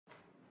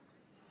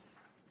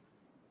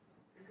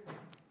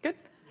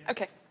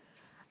Okay.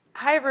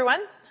 Hi,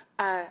 everyone.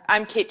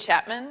 I'm Kate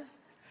Chapman,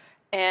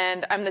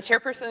 and I'm the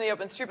chairperson of the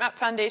OpenStreetMap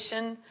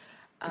Foundation.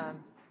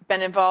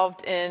 Been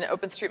involved in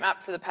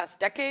OpenStreetMap for the past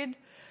decade.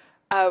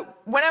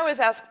 When I was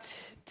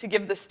asked to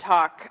give this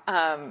talk,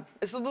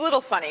 it's a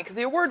little funny, because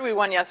the award we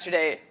won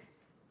yesterday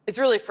is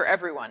really for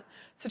everyone.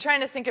 So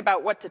trying to think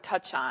about what to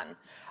touch on.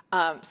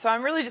 So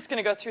I'm really just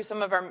going to go through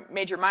some of our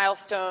major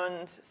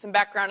milestones, some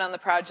background on the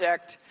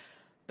project,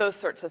 those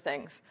sorts of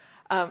things.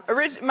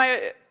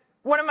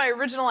 One of my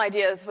original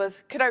ideas was,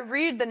 could I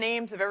read the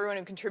names of everyone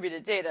who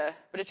contributed data?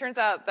 But it turns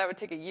out that would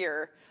take a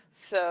year,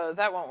 so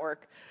that won't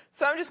work.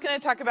 So I'm just going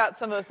to talk about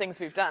some of the things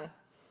we've done.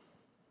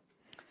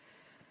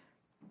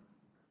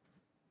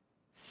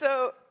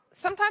 So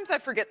sometimes I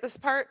forget this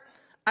part.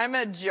 I'm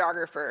a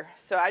geographer,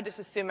 so I just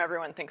assume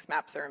everyone thinks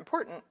maps are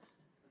important.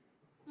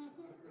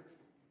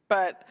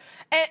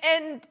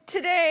 And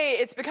today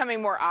it's becoming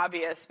more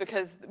obvious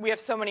because we have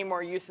so many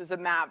more uses of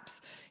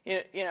maps.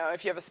 You know,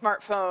 if you have a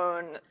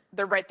smartphone,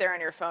 they're right there on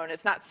your phone.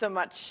 It's not so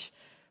much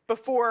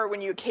before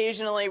when you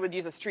occasionally would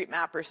use a street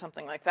map or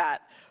something like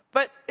that.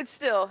 But it's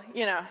still,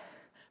 you know,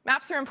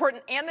 maps are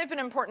important, and they've been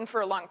important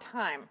for a long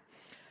time.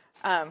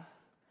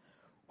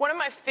 One of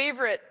my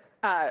favorite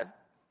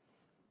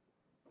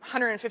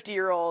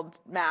 150-year-old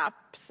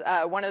maps,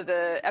 one of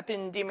the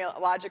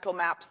epidemiological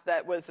maps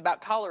that was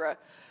about cholera.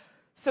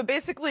 So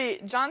basically,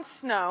 John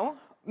Snow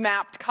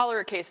mapped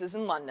cholera cases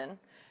in London,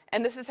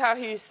 and this is how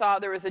he saw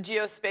there was a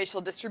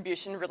geospatial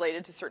distribution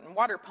related to certain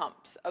water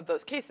pumps of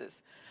those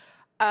cases.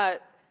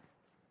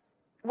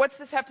 What's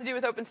this have to do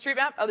with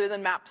OpenStreetMap, other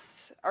than maps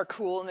are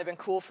cool, and they've been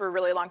cool for a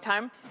really long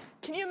time?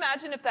 Can you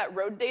imagine if that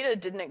road data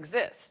didn't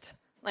exist?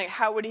 Like,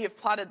 how would he have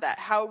plotted that?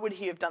 How would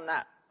he have done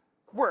that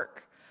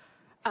work?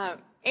 And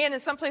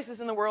in some places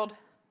in the world,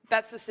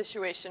 that's the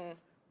situation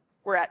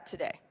we're at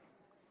today.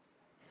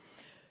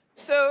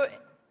 So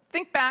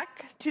think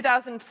back,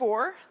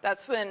 2004,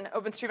 that's when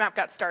OpenStreetMap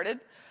got started.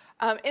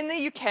 In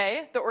the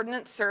UK, the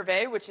Ordnance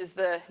Survey, which is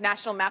the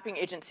national mapping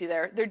agency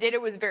there, their data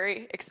was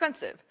very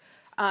expensive.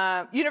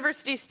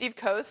 University Steve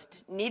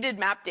Coast needed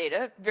map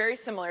data, very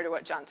similar to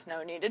what John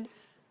Snow needed,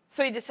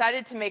 so he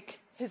decided to make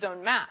his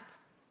own map.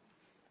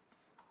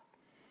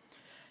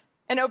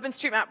 And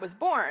OpenStreetMap was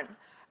born.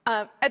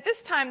 At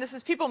this time, this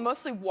was people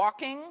mostly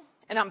walking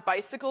and on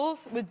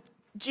bicycles with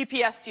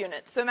GPS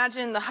units. So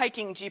imagine the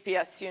hiking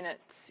GPS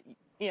units,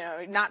 you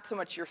know, not so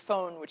much your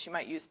phone, which you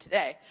might use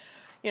today.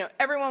 You know,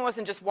 everyone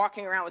wasn't just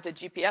walking around with a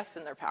GPS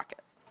in their pocket.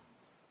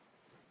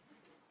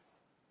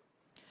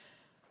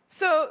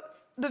 So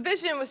the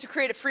vision was to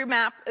create a free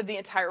map of the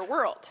entire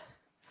world.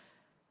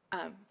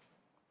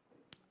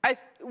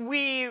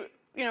 We, you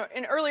know,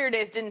 in earlier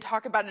days didn't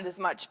talk about it as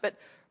much, but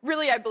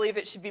really I believe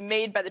it should be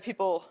made by the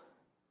people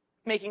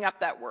making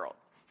up that world.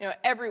 You know,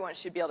 everyone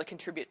should be able to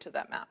contribute to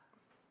that map.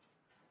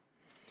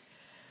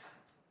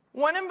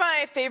 One of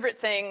my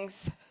favorite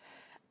things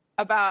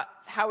about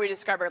how we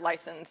describe our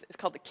license is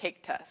called the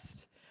cake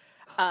test.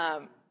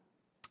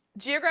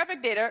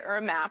 Geographic data, or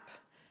a map,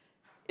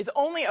 is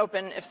only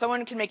open if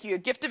someone can make you a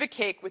gift of a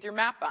cake with your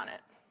map on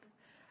it.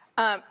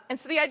 And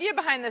so the idea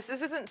behind this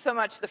isn't so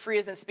much the free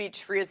as in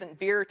speech, free as in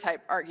beer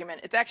type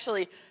argument. It's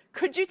actually,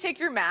 could you take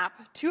your map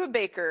to a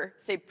baker,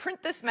 say,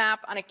 print this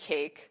map on a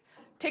cake,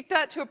 take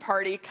that to a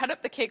party, cut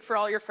up the cake for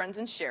all your friends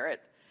and share it,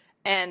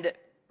 and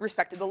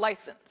respected the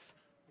license?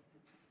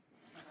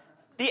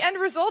 The end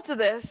result of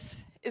this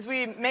is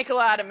we make a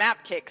lot of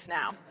map cakes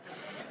now.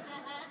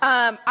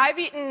 I've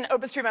eaten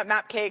OpenStreetMap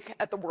map cake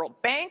at the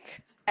World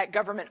Bank, at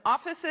government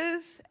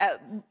offices, at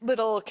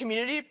little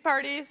community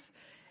parties.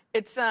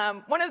 It's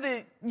one of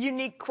the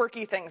unique,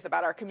 quirky things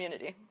about our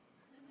community.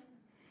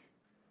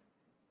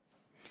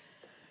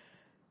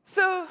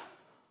 So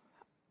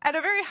at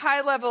a very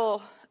high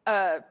level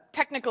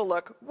technical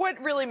look, what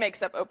really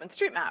makes up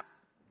OpenStreetMap?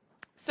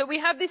 So we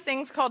have these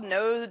things called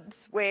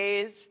nodes,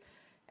 ways,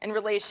 and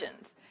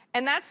relations.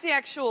 And that's the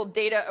actual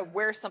data of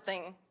where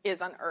something is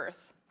on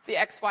Earth, the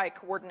XY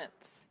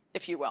coordinates,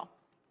 if you will.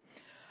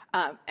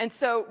 And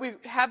so we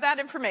have that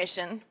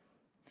information.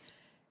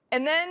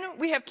 And then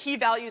we have key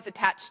values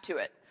attached to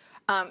it.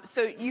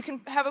 So you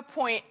can have a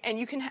point, and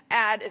you can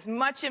add as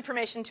much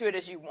information to it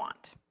as you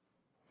want.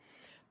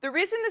 The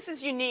reason this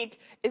is unique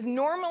is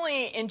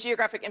normally in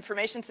geographic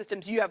information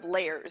systems, you have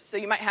layers. So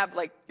you might have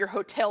like your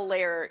hotel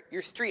layer,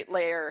 your street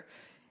layer,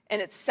 and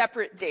it's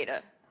separate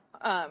data.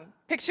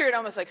 Picture it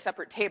almost like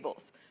separate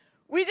tables.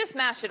 We just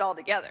mash it all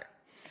together.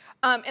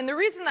 And the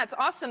reason that's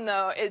awesome,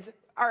 though, is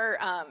our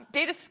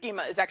data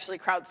schema is actually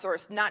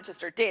crowdsourced, not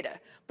just our data.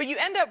 But you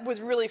end up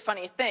with really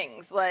funny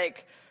things,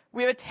 like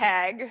we have a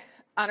tag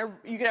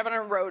you could have on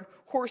a road,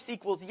 horse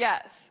equals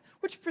yes,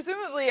 which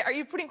presumably, are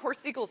you putting horse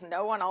equals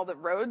no on all the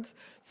roads?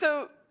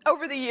 So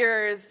over the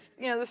years,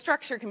 you know, the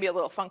structure can be a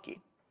little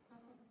funky.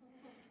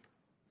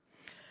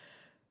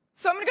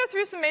 So I'm going to go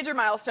through some major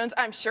milestones.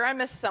 I'm sure I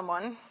missed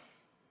someone.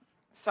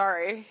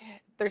 Sorry,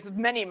 there's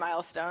many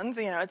milestones.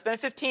 You know, it's been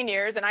 15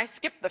 years, and I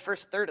skipped the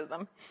first third of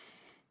them.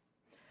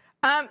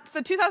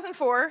 So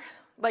 2004,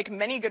 like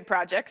many good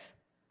projects,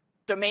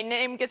 domain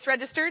name gets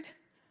registered,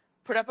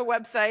 put up a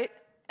website,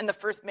 and the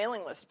first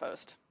mailing list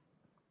post.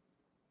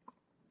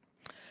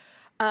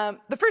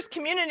 The first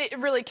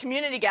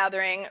community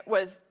gathering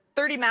was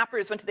 30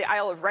 mappers went to the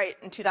Isle of Wight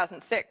in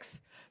 2006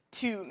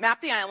 to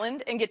map the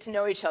island and get to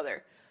know each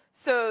other.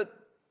 So,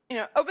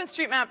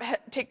 OpenStreetMap,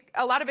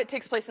 a lot of it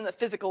takes place in the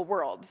physical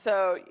world.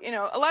 So,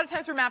 a lot of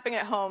times we're mapping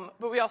at home,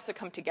 but we also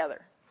come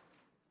together.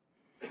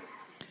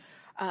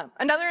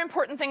 Another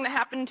important thing that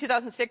happened in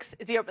 2006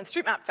 is the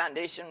OpenStreetMap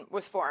Foundation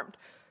was formed.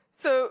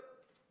 So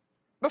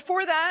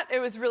before that, it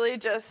was really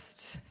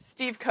just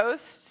Steve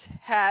Coast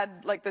had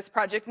like this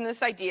project and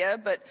this idea,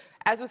 but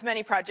as with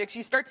many projects,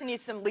 you start to need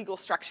some legal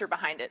structure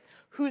behind it.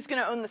 Who's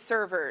going to own the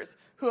servers?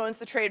 Who owns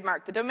the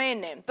trademark, the domain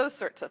name, those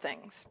sorts of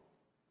things.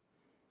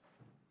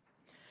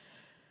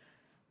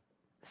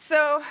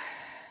 So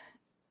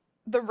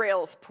the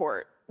Rails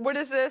port. What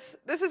is this?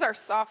 This is our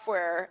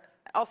software,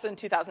 also in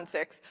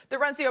 2006, that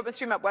runs the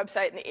OpenStreetMap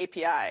website and the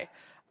API.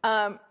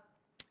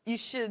 You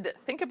should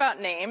think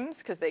about names,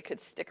 because they could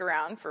stick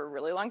around for a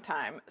really long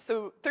time.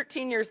 So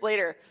 13 years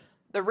later,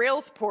 the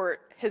Rails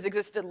port has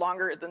existed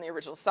longer than the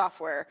original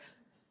software.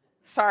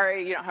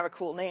 Sorry, you don't have a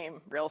cool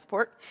name, Rails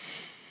port.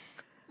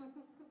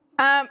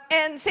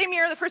 And same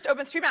year, the first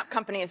OpenStreetMap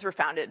companies were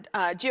founded,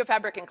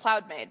 GeoFabric and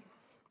CloudMade.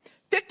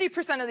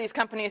 50% of these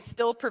companies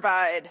still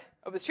provide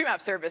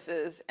OpenStreetMap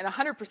services, and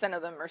 100%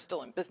 of them are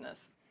still in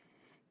business.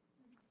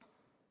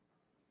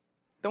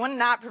 The one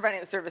not providing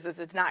the services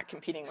is not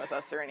competing with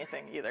us or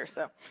anything either,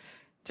 so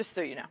just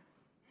so you know.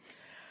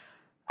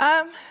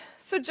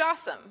 So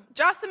JOSM.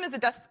 JOSM is a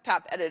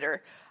desktop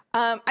editor.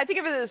 I think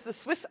of it as the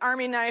Swiss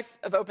Army knife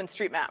of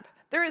OpenStreetMap.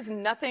 There is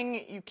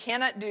nothing you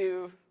cannot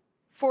do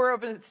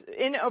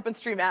in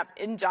OpenStreetMap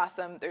in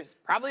JOSM. There's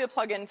probably a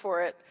plugin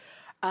for it,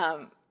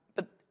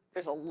 but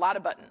there's a lot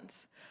of buttons.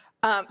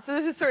 So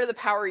this is sort of the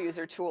power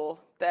user tool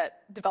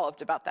that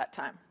developed about that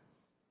time.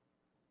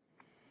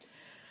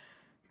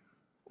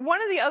 One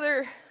of the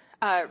other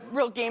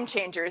real game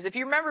changers, if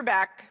you remember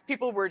back,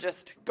 people were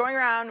just going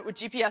around with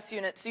GPS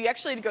units, so you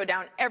actually had to go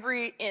down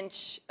every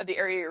inch of the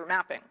area you were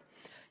mapping.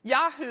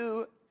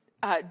 Yahoo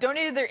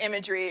donated their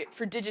imagery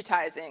for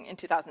digitizing in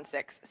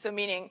 2006, so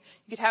meaning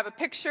you could have a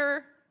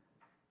picture,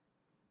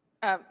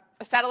 a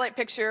satellite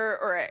picture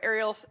or an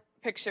aerial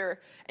picture,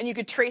 and you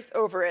could trace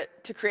over it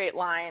to create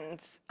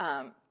lines,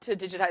 to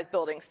digitize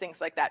buildings,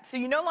 things like that. So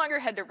you no longer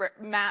had to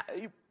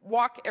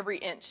walk every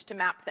inch to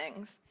map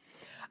things.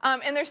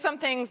 And there's some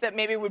things that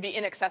maybe would be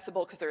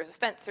inaccessible because there was a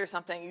fence or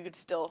something. You could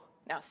still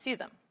now see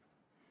them.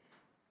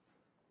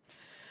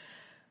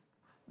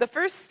 The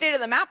first State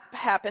of the Map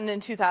happened in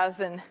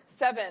 2007.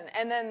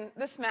 And then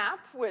this map,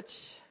 which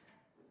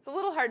is a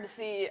little hard to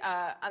see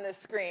on this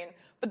screen,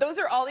 but those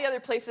are all the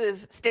other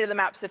places State of the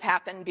Maps have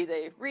happened, be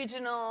they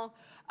regional,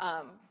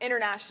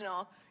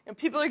 international.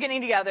 People are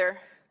getting together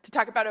to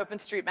talk about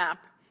OpenStreetMap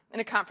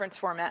in a conference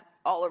format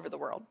all over the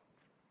world.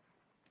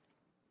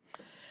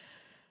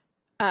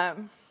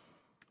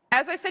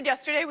 As I said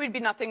yesterday, we'd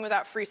be nothing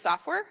without free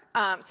software.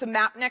 So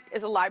Mapnik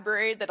is a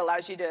library that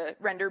allows you to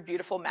render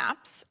beautiful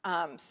maps.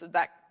 So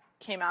that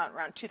came out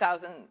around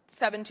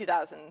 2007,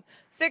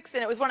 2006,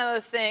 and it was one of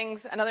those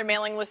things, another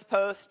mailing list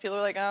post. People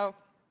are like, oh,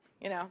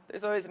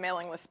 there's always a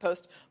mailing list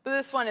post. But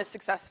this one is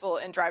successful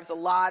and drives a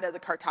lot of the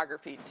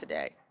cartography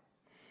today.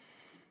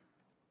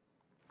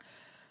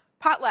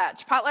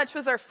 Potlatch. Potlatch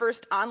was our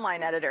first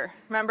online editor.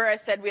 Remember I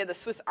said we had the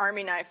Swiss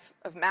Army knife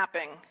of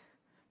mapping.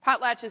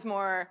 Potlatch is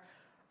more,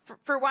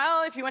 for a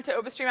while, if you went to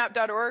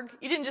OpenStreetMap.org,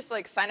 you didn't just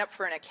like sign up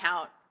for an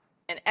account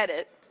and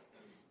edit.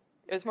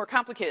 It was more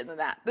complicated than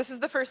that. This is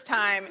the first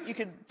time you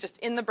could just,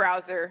 in the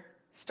browser,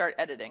 start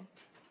editing.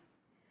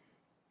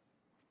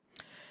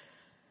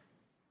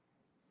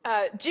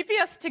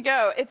 GPS to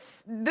go.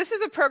 This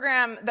is a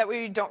program that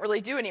we don't really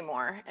do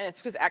anymore, and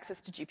it's because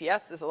access to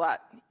GPS is a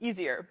lot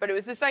easier. But it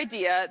was this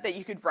idea that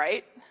you could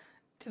write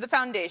to the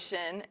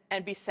foundation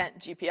and be sent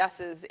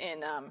GPSs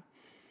in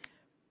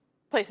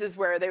places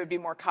where they would be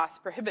more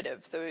cost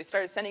prohibitive. So we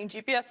started sending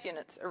GPS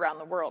units around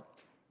the world.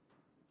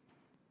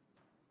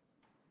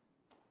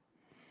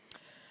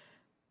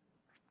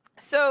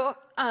 So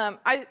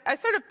I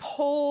sort of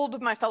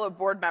polled my fellow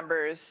board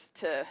members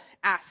to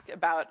ask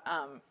about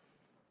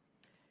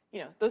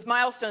those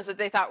milestones that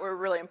they thought were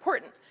really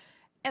important.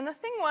 And the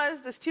thing was,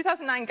 this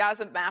 2009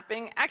 Gaza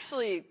mapping,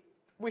 actually,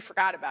 we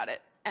forgot about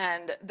it.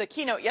 And the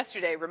keynote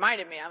yesterday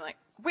reminded me, I'm like,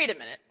 wait a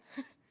minute.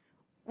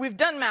 We've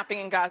done mapping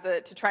in Gaza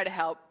to try to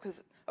help,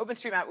 because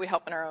OpenStreetMap, we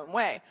help in our own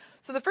way.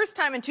 So the first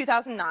time in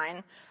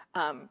 2009,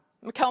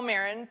 Mikkel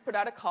Marin put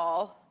out a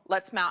call,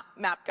 let's map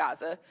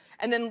Gaza.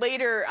 And then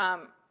later,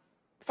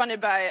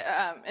 funded by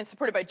and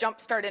supported by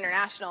Jumpstart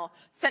International,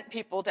 sent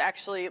people to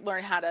actually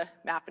learn how to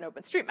map in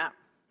OpenStreetMap.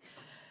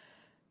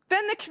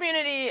 Then the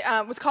community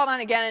was called on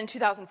again in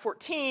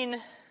 2014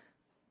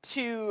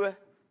 to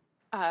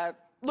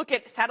look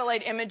at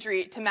satellite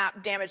imagery to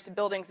map damage to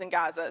buildings in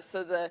Gaza,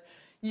 so the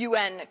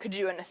UN could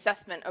do an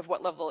assessment of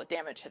what level of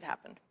damage had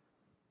happened.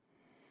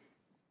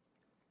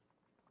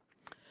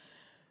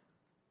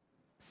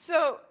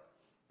 So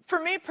for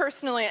me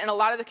personally, and a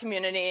lot of the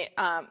community,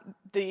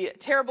 the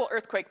terrible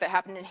earthquake that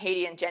happened in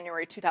Haiti in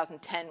January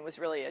 2010 was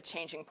really a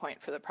changing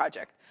point for the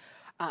project.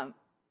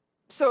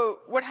 So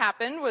what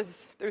happened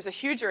was there was a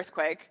huge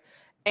earthquake,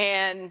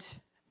 and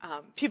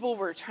people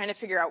were trying to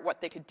figure out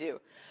what they could do.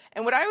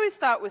 And what I always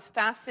thought was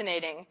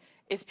fascinating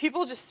is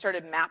people just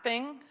started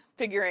mapping,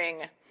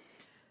 figuring,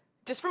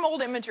 just from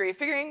old imagery,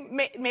 figuring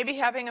maybe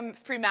having a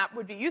free map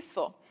would be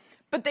useful.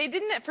 But they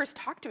didn't at first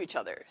talk to each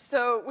other.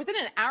 So within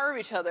an hour of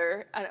each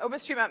other, an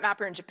OpenStreetMap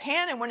mapper in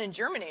Japan and one in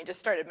Germany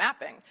just started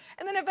mapping.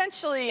 And then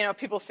eventually,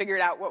 people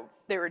figured out what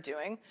they were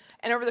doing.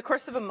 And over the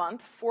course of a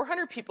month,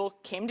 400 people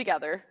came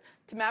together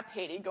to map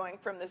Haiti, going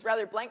from this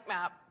rather blank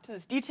map to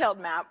this detailed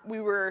map.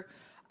 We were,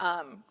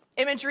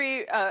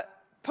 imagery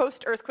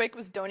post-earthquake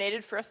was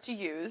donated for us to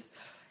use.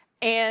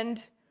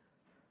 And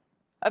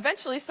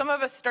eventually, some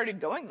of us started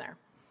going there.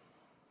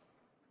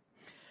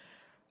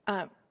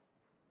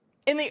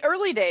 In the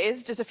early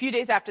days, just a few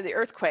days after the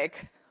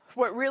earthquake,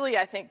 what really,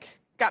 I think,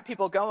 got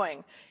people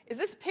going is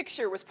this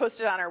picture was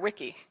posted on our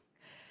wiki.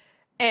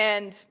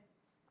 And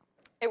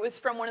it was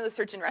from one of the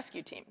search and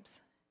rescue teams.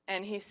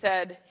 And he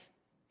said,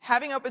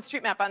 having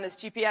OpenStreetMap on this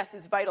GPS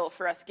is vital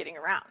for us getting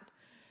around.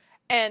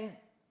 And,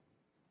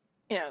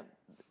 a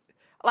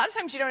lot of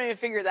times you don't even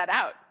figure that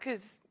out,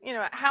 because,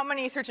 how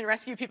many search and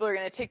rescue people are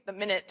going to take the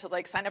minute to,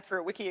 sign up for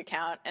a wiki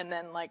account and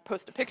then,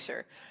 post a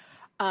picture?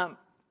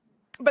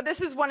 But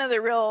this is one of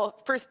the real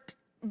first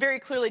very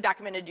clearly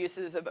documented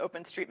uses of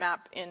OpenStreetMap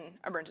in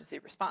emergency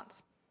response.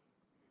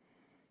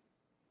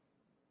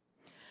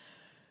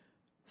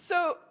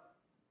 So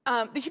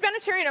the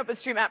humanitarian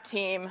OpenStreetMap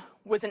team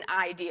was an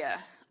idea.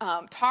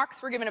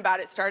 Talks were given about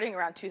it starting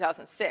around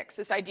 2006,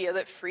 this idea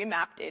that free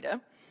map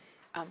data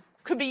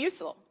could be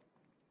useful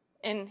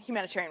in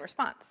humanitarian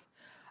response.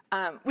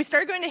 We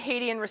started going to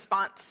Haiti in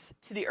response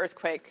to the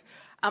earthquake.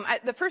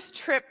 The first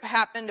trip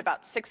happened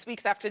about 6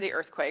 weeks after the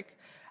earthquake.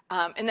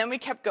 And then we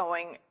kept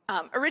going.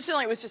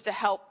 Originally, it was just to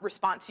help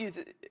response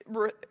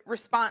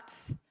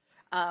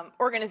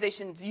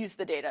organizations use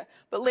the data.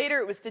 But later,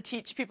 it was to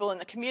teach people in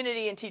the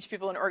community and teach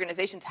people in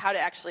organizations how to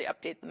actually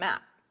update the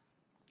map.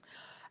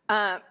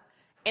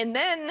 And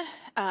then,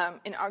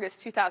 in August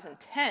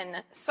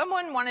 2010,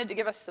 someone wanted to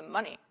give us some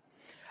money.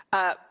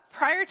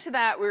 Prior to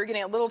that, we were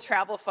getting a little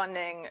travel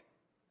funding,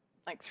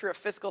 through a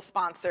fiscal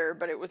sponsor,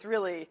 but it was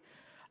really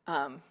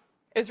one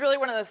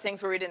of those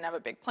things where we didn't have a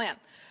big plan.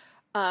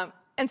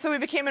 And so we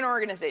became an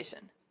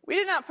organization. We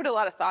did not put a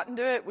lot of thought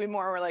into it. We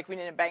more were like, we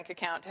need a bank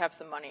account to have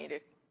some money to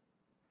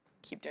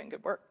keep doing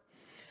good work.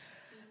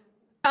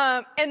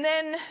 And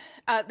then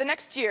the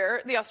next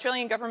year, the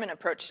Australian government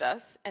approached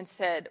us and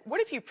said, what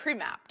if you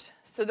pre-mapped?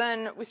 So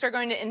then we started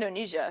going to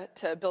Indonesia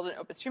to build an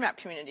OpenStreetMap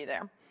community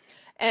there.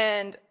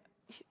 And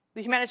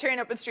the Humanitarian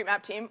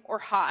OpenStreetMap team, or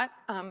HOT,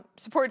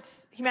 supports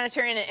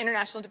humanitarian and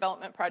international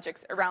development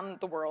projects around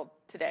the world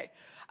today.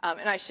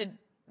 And I should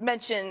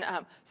mention,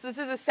 so this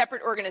is a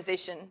separate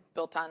organization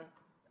built on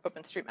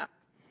OpenStreetMap.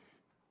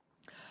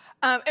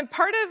 And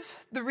part of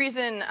the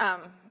reason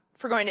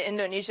for going to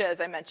Indonesia,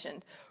 as I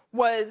mentioned,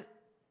 was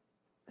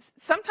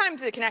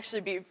sometimes it can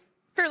actually be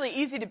fairly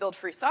easy to build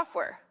free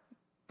software.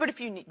 But if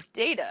you need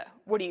data,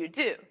 what do you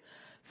do?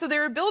 So they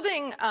were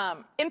building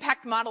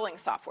impact modeling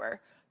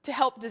software to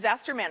help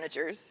disaster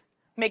managers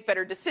make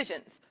better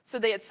decisions. So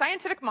they had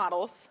scientific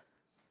models,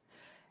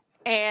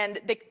 and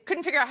they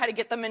couldn't figure out how to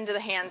get them into the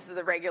hands of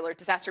the regular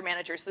disaster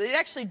managers, so they'd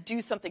actually do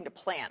something to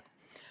plan.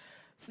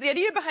 So the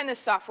idea behind this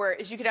software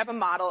is you could have a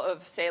model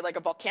of, say, a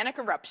volcanic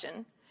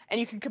eruption, and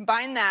you could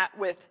combine that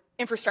with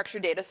infrastructure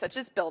data, such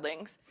as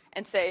buildings,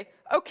 and say,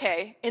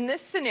 okay, in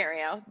this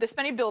scenario, this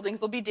many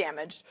buildings will be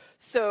damaged,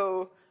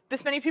 so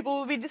this many people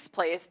will be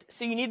displaced,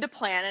 so you need to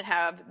plan and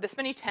have this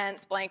many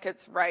tents,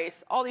 blankets,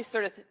 rice, all these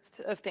sort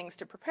of things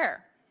to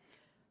prepare.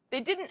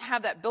 They didn't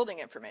have that building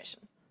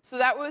information. So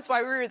that was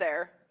why we were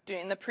there,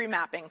 doing the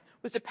pre-mapping,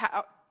 was to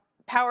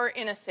power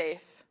in a safe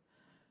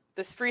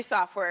this free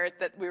software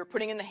that we were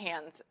putting in the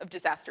hands of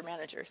disaster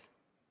managers.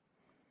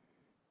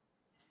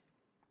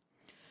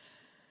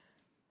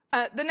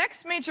 The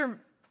next major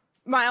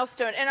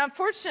milestone, and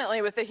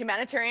unfortunately with the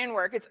humanitarian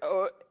work,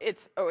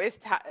 it's always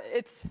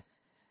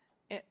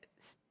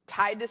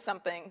tied to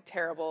something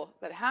terrible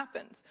that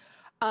happens.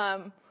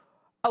 A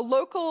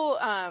local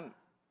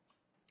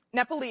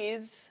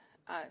Nepalese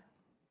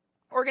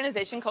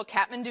organization called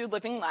Kathmandu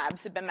Living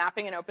Labs had been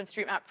mapping in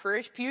OpenStreetMap for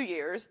a few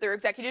years. Their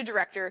executive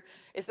director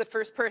is the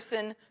first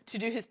person to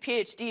do his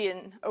PhD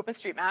in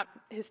OpenStreetMap,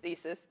 his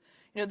thesis.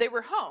 They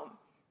were home,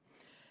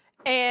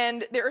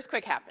 and the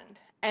earthquake happened.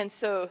 And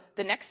so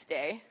the next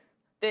day,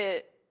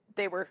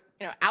 they were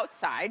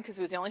outside, because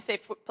it was the only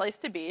safe place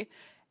to be,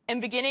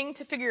 and beginning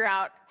to figure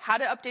out how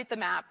to update the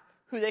map,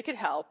 who they could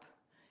help,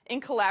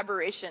 in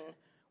collaboration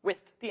with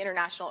the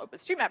international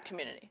OpenStreetMap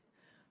community.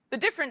 The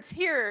difference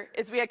here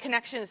is we had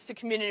connections to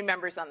community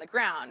members on the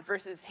ground,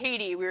 versus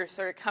Haiti, we were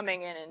sort of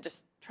coming in and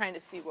just trying to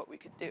see what we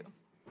could do.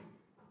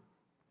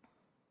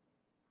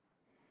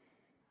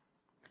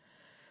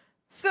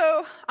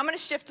 So I'm going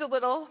to shift a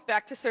little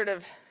back to sort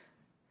of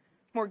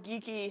more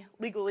geeky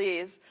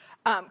legalese.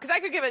 Because I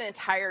could give an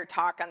entire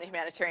talk on the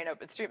humanitarian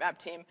OpenStreetMap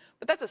team,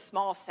 but that's a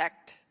small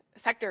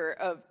sector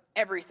of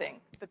everything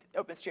that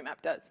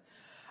OpenStreetMap does.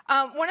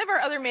 One of our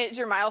other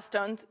major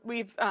milestones,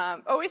 we've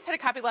always had a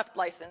copyleft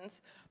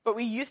license, but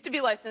we used to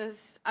be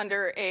licensed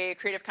under a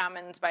Creative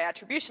Commons by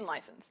attribution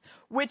license,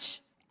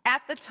 which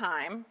at the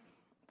time,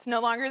 it's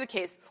no longer the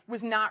case,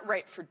 was not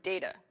right for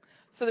data.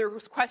 So there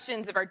was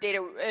questions if our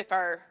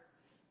data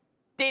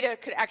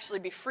could actually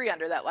be free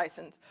under that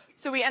license.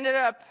 So we ended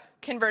up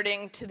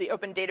converting to the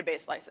open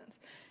database license.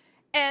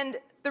 And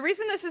the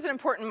reason this is an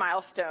important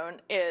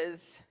milestone is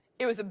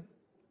it was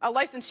a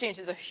license change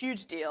is a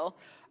huge deal.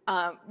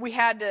 We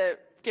had to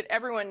get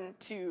everyone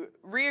to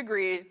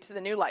re-agree to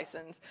the new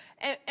license,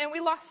 and we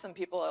lost some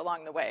people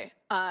along the way.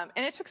 And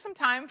it took some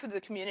time for the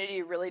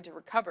community really to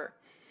recover.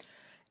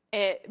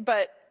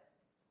 But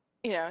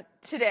you know,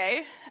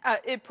 today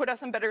it put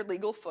us on better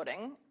legal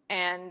footing,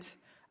 and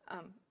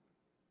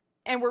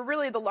we're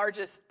really the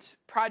largest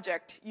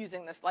project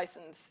using this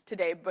license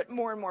today, but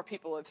more and more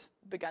people have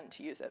begun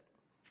to use it.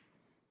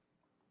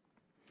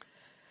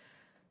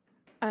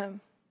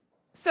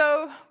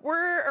 So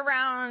we're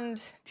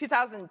around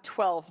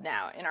 2012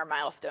 now in our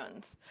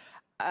milestones.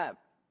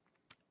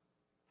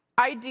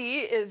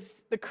 ID is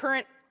the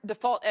current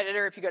default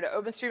editor if you go to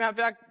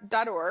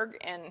openstreetmap.org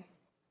and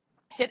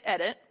hit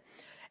edit.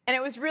 And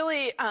it was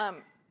really,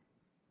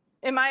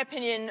 in my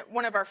opinion,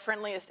 one of our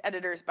friendliest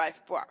editors by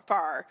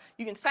far.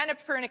 You can sign up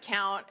for an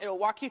account. It'll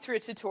walk you through a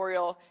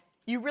tutorial.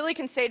 You really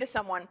can say to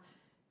someone,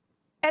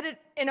 edit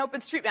in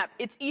OpenStreetMap.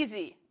 It's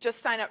easy.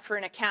 Just sign up for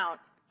an account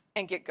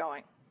and get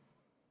going.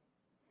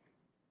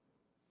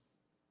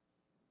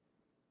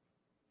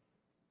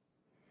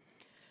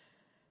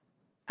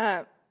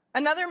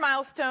 Another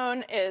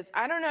milestone is,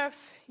 I don't know if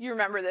you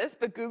remember this,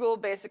 but Google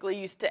basically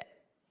used to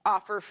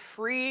offer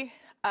free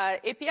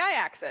API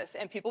access,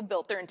 and people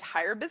built their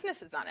entire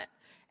businesses on it.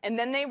 And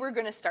then they were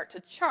going to start to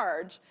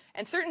charge,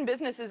 and certain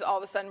businesses all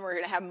of a sudden were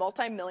going to have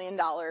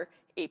multi-million-dollar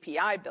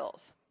API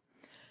bills.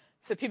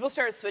 So people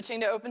started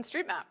switching to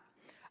OpenStreetMap.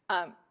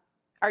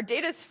 Our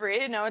data is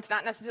free. No, it's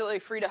not necessarily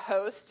free to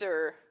host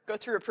or go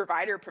through a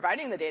provider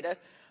providing the data,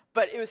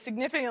 but it was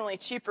significantly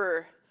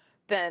cheaper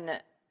than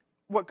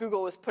what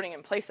Google was putting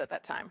in place at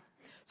that time.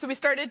 So we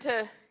started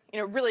to,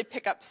 really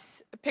pick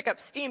up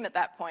steam at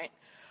that point,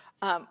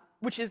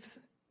 which is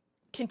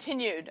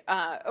continued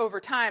over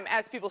time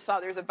as people saw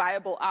there's a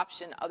viable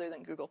option other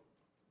than Google.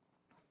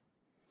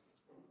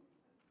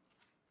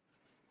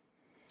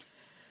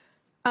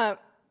 So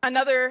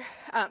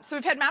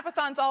we've had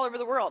mapathons all over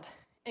the world,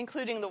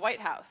 including the White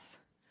House.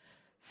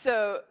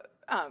 So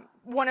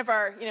one of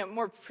our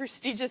more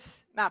prestigious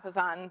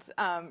mapathons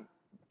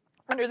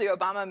under the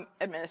Obama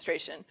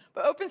administration.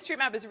 But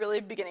OpenStreetMap is really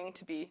beginning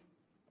to be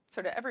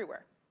sort of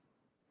everywhere.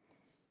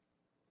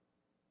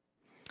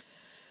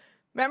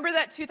 Remember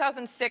that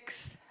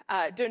 2006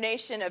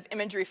 donation of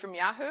imagery from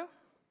Yahoo?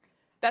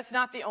 That's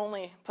not the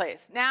only place.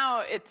 Now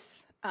it's,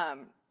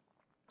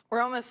 we're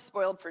almost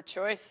spoiled for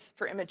choice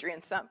for imagery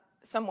in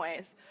some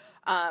ways.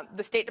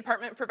 The State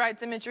Department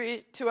provides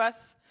imagery to us.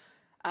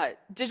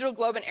 Digital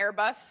Globe and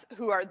Airbus,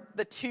 who are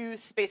the two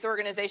space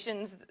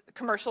organizations,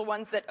 commercial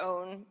ones that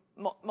own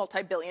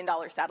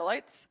multi-billion-dollar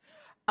satellites.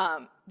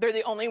 They're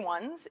the only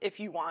ones, if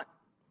you want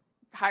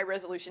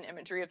high-resolution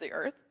imagery of the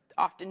Earth,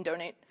 often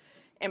donate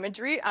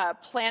imagery.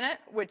 Planet,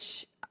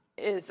 which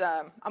is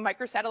a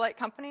microsatellite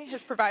company,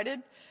 has provided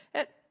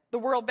it. The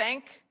World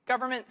Bank,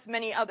 governments,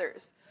 many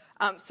others.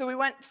 So we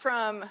went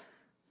from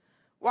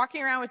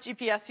walking around with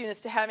GPS units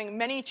to having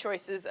many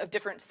choices of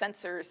different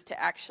sensors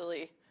to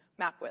actually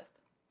map with.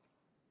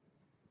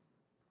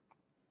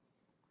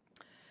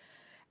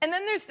 And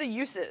then there's the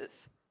uses.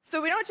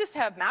 So we don't just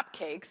have map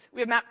cakes,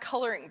 we have map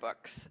coloring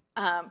books.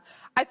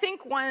 I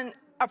think when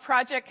a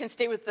project can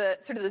stay with the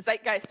sort of the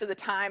zeitgeist of the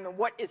time and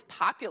what is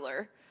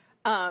popular,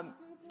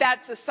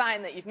 that's a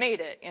sign that you've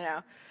made it,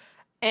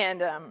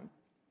 And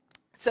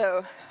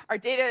so our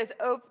data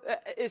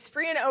is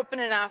free and open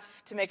enough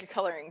to make a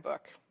coloring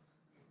book.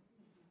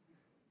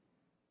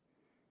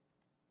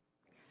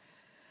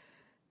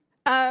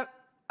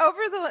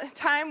 Over the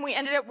time, we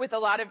ended up with a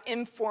lot of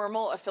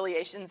informal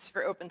affiliations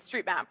for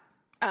OpenStreetMap.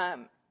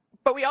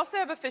 But we also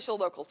have official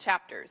local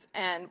chapters.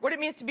 And what it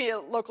means to be a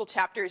local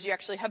chapter is you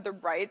actually have the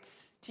rights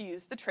to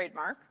use the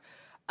trademark.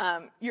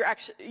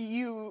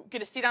 You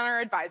get a seat on our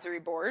advisory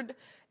board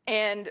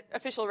and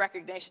official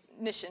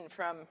recognition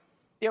from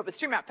the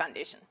OpenStreetMap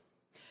Foundation.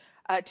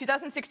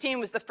 2016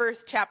 was the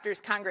first chapters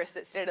Congress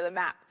at State of the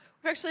Map.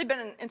 We've actually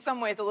been, in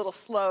some ways, a little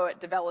slow at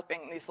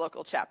developing these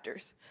local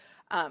chapters.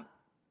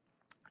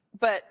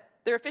 But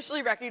they're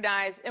officially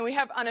recognized, and we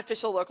have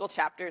unofficial local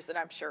chapters that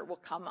I'm sure will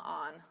come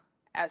on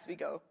as we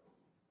go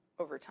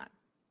over time.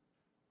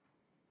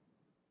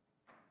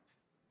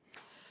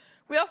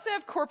 We also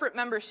have corporate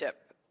membership.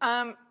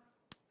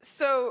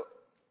 So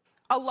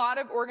a lot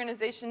of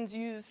organizations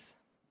use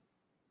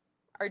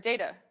our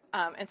data,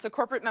 and so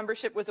corporate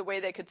membership was a way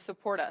they could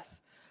support us.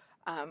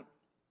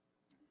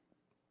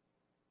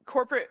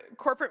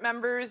 Corporate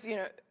members,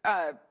 get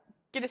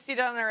a seat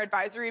on our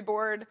advisory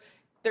board.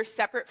 They're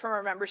separate from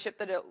our membership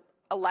that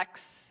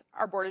elects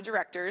our board of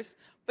directors,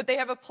 but they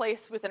have a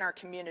place within our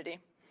community.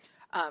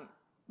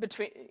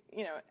 Between,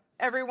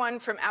 everyone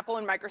from Apple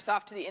and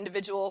Microsoft to the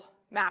individual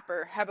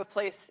mapper have a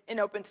place in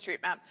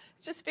OpenStreetMap,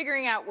 just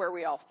figuring out where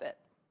we all fit.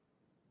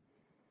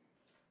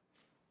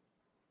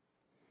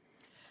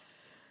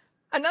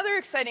 Another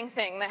exciting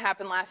thing that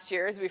happened last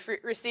year is we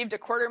received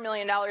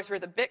 $250,000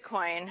 worth of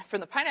Bitcoin from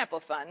the Pineapple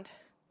Fund.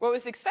 What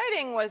was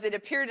exciting was it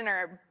appeared in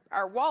our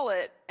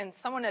wallet, and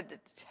someone had to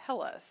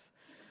tell us.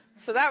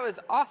 So that was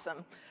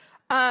awesome.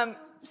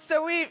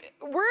 So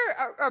we're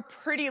a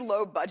pretty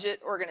low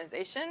budget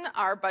organization.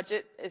 Our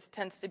budget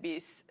tends to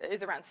be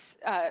around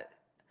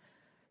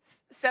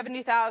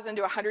 $70,000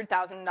 to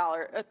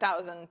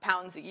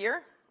 £100,000 a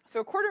year.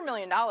 So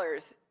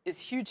 $250,000 is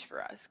huge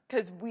for us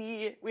because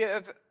we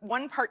have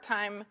one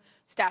part-time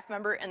staff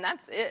member, and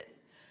that's it,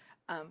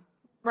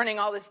 running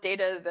all this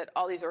data that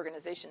all these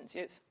organizations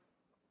use.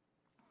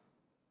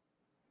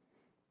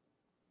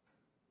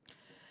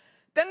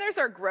 Then there's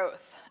our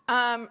growth.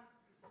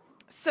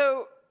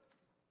 So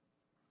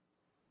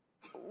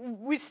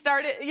we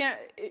started,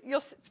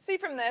 you'll see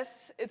from this,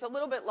 it's a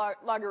little bit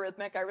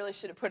logarithmic. I really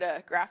should have put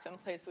a graph in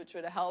place, which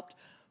would have helped.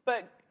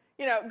 But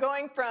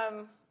going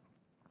from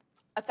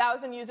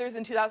 1,000 users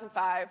in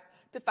 2005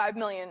 to 5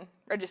 million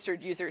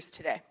registered users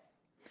today.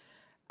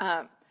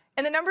 And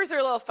the numbers are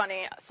a little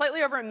funny.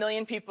 Slightly over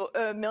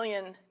a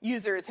million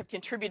users have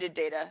contributed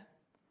data,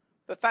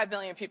 but 5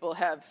 million people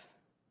have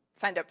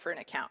signed up for an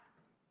account.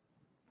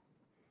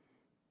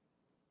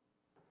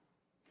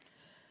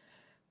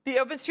 The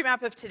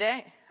OpenStreetMap of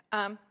today,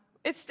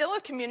 it's still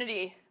a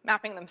community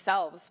mapping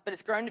themselves, but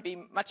it's grown to be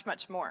much,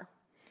 much more.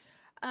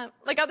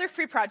 Like other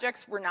free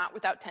projects, we're not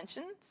without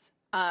tensions.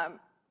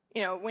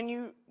 When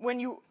you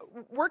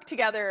work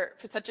together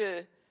for such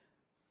a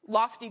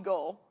lofty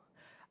goal,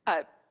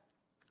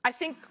 I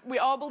think we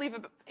all believe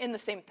in the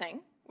same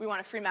thing. We want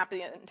a free map of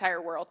the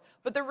entire world.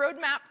 But the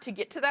roadmap to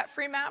get to that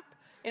free map,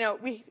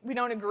 we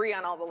don't agree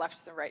on all the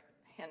left and right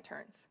hand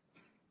turns.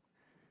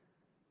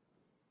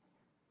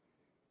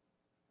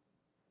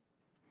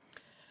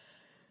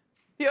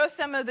 The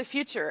OSM of the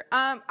future.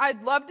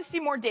 I'd love to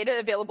see more data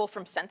available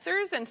from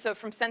sensors. And so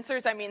from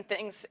sensors, I mean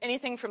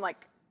anything from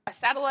like a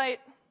satellite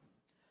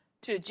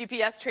to a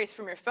GPS trace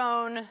from your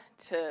phone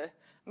to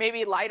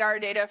maybe LiDAR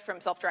data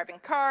from self-driving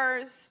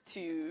cars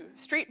to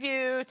Street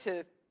View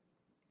to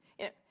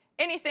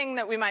anything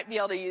that we might be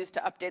able to use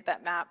to update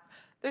that map.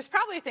 There's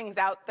probably things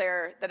out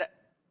there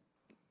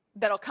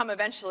that'll come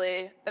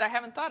eventually that I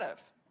haven't thought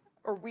of,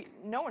 or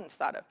no one's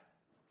thought of.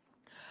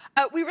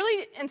 We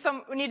really,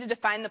 we need to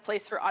define the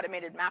place for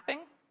automated mapping.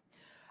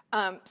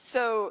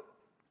 So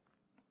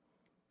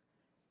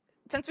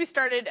since we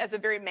started as a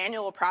very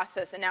manual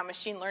process and now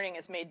machine learning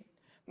has made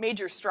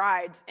major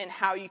strides in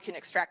how you can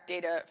extract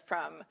data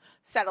from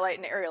satellite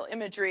and aerial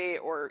imagery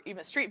or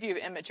even Street View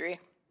imagery,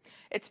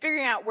 it's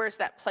figuring out where's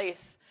that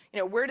place,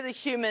 where do the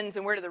humans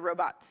and where do the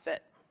robots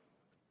fit.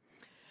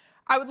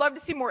 I would love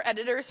to see more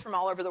editors from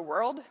all over the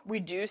world. We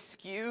do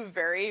skew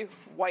very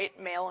white,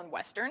 male, and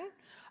Western.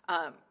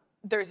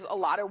 There's a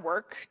lot of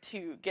work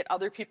to get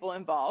other people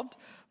involved,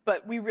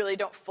 but we really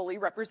don't fully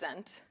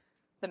represent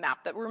the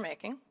map that we're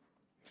making.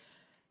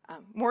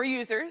 More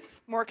users,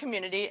 more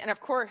community, and of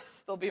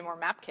course, there'll be more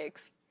map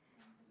cakes.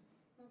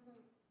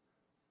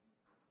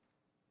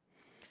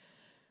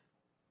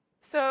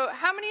 So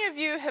how many of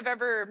you have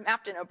ever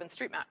mapped in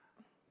OpenStreetMap?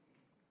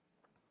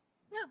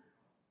 Yeah,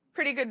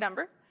 pretty good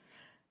number.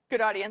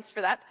 Good audience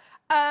for that.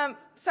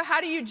 So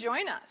how do you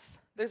join us?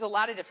 There's a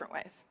lot of different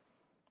ways.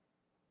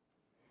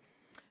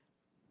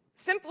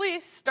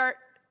 Simply start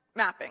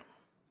mapping.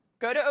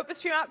 Go to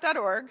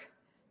openstreetmap.org,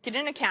 get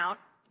an account,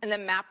 and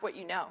then map what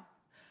you know.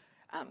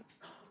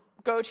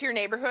 Go to your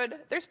neighborhood.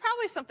 There's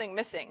probably something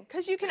missing,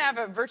 because you can have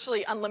a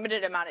virtually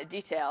unlimited amount of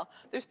detail.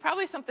 There's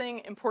probably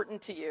something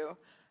important to you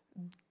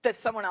that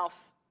someone else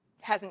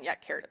hasn't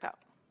yet cared about.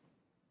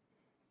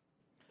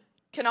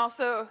 Can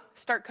also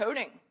start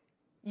coding.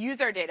 Use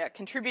our data.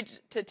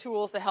 Contribute to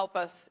tools to help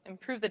us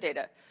improve the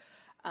data.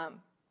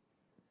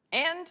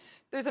 And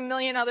there's a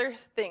million other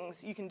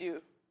things you can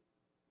do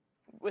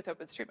with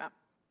OpenStreetMap.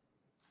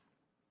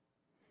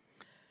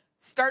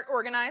 Start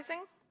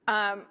organizing.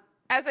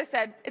 As I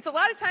said, it's a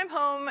lot of time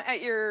home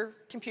at your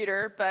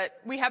computer, but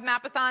we have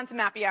mapathons and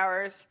mappy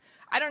hours.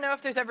 I don't know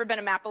if there's ever been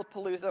a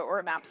Mapapalooza or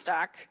a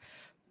Mapstock,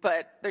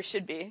 but there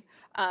should be.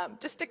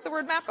 Just stick the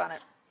word map on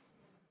it.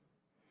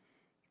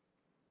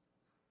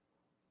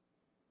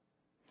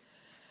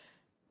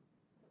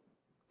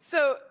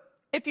 So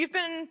if you've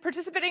been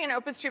participating in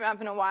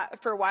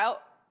OpenStreetMap for a while,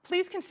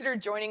 please consider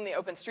joining the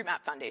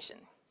OpenStreetMap Foundation.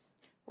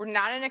 We're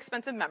not an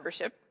expensive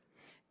membership.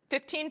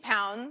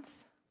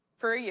 £15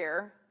 for a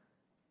year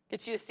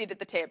gets you a seat at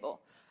the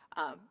table.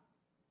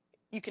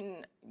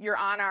 You're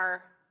on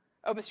our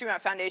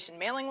OpenStreetMap Foundation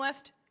mailing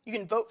list. You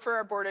can vote for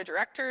our board of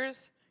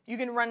directors. You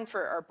can run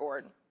for our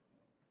board.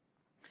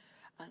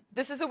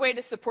 This is a way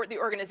to support the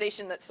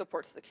organization that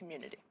supports the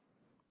community.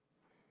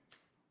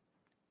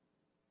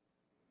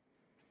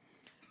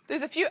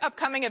 There's a few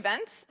upcoming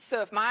events.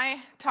 So if my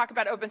talk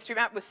about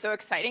OpenStreetMap was so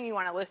exciting, you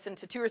want to listen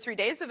to 2 or 3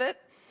 days of it.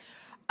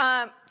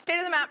 State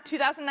of the Map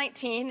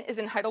 2019 is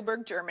in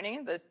Heidelberg, Germany,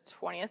 the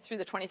 20th through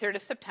the 23rd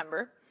of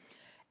September.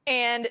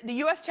 And the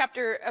US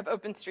chapter of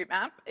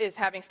OpenStreetMap is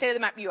having State of the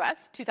Map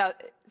US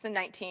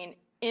 2019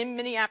 in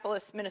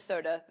Minneapolis,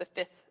 Minnesota, the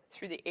 5th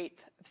through the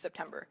 8th of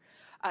September.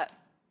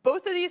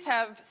 Both of these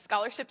have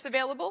scholarships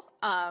available.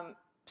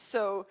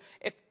 So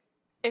if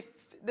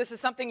this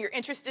is something you're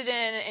interested in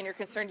and you're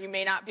concerned you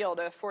may not be able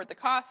to afford the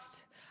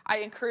cost, I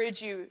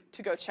encourage you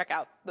to go check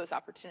out those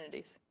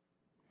opportunities.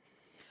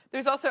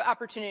 There's also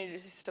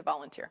opportunities to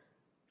volunteer.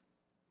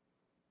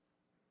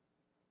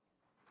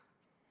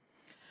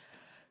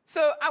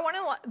 So I want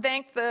to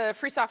thank the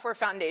Free Software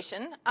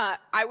Foundation.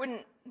 I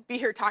wouldn't be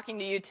here talking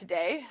to you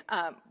today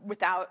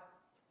without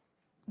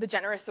the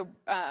generous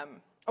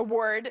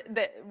award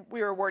that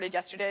we were awarded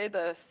yesterday,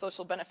 the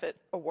Social Benefit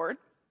Award.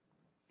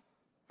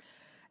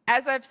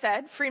 As I've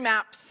said, free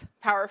maps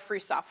power free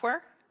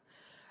software.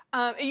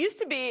 It used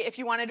to be if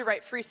you wanted to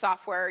write free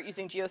software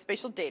using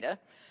geospatial data,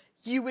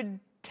 you would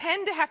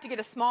tend to have to get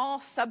a small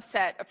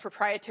subset of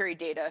proprietary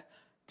data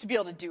to be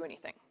able to do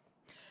anything.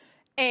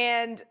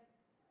 And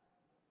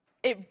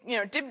it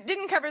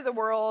didn't cover the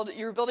world.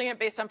 You were building it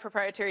based on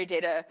proprietary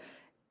data,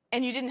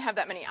 and you didn't have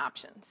that many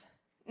options.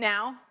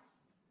 Now,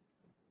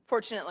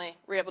 fortunately,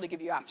 we're able to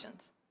give you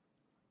options.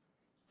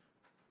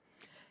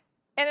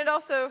 And it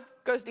also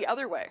goes the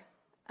other way.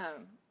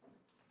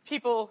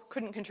 People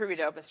couldn't contribute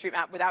to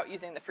OpenStreetMap without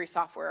using the free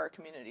software our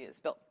community has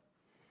built.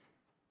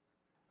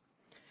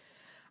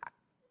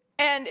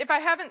 And if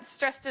I haven't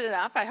stressed it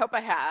enough, I hope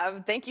I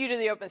have, thank you to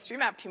the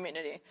OpenStreetMap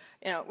community.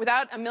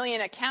 Without 1 million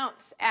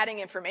accounts adding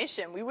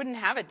information, we wouldn't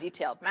have a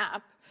detailed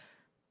map.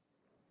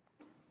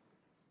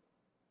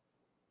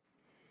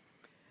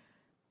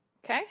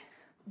 Okay,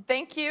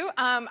 thank you.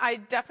 I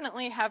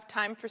definitely have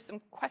time for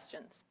some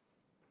questions.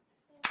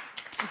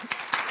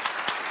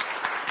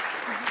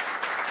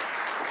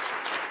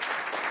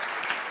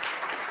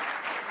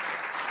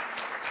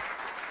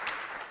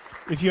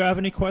 If you have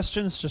any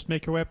questions, just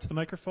make your way up to the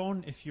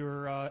microphone. If you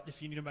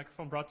need a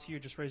microphone brought to you,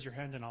 just raise your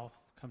hand and I'll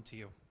come to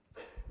you.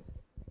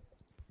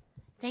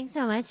 Thanks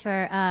so much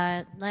for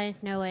letting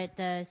us know what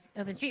the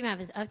OpenStreetMap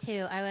is up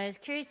to. I was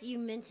curious, you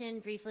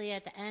mentioned briefly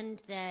at the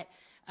end that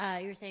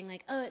you were saying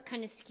like, oh, it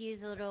kind of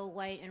skews a little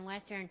white and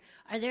Western.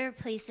 Are there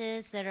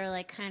places that are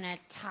like kind of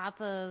top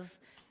of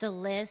the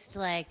list,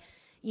 like,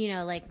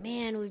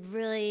 man, we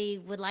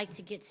really would like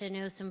to get to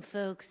know some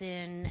folks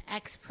in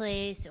X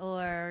place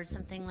or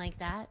something like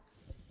that?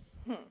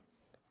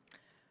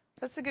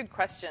 That's a good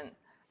question.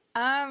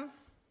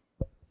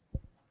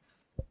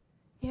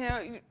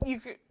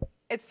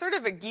 It's sort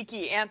of a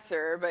geeky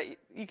answer, but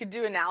you could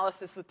do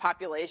analysis with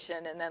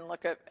population and then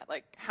look at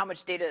like how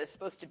much data is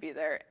supposed to be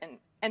there.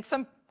 And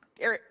some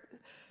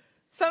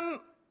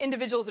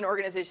individuals and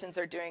organizations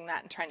are doing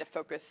that and trying to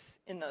focus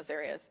in those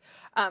areas.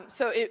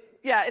 So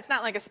it's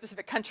not like a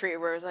specific country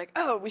where it's like,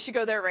 oh, we should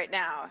go there right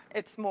now.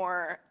 It's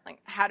more like,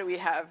 how do we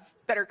have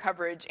better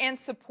coverage and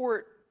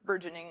support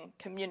burgeoning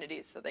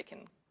communities so they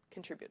can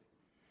contribute.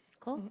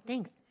 Cool,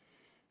 thanks.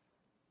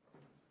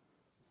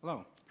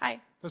 Hello.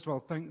 Hi. First of all,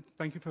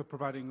 thank you for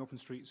providing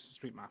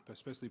OpenStreetMap,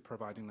 especially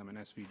providing them in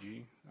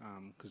SVG,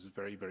 because it's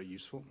very, very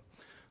useful.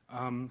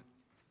 I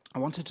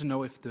wanted to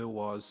know if there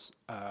was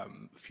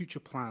future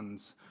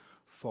plans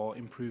for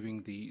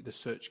improving the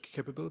search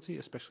capability,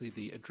 especially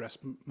the address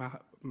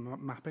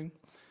mapping,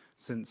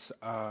 since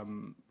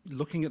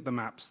looking at the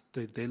maps,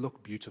 they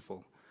look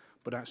beautiful,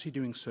 but actually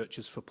doing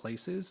searches for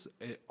places,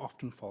 it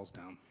often falls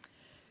down.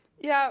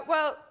 Yeah,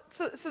 well,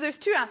 so there's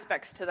two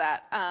aspects to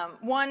that.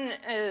 One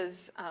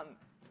is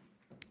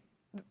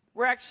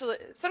we're actually,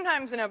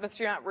 sometimes in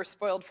OpenStreetMap, we're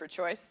spoiled for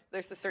choice.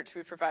 There's the search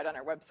we provide on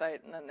our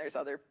website, and then there's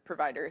other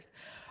providers.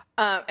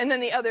 And then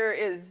the other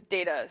is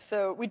data.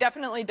 So we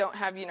definitely don't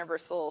have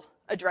universal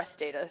address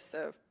data.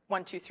 So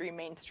 123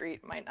 Main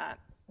Street might not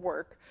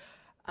work.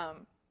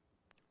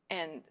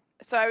 And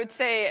so I would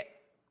say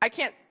I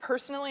can't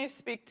personally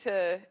speak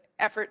to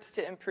efforts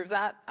to improve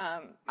that.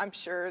 I'm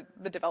sure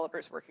the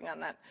developers working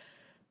on that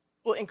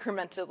will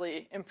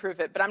incrementally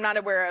improve it, but I'm not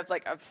aware of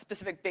like a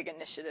specific big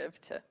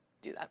initiative to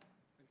do that.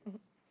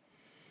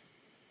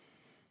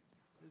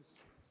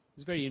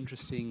 It's very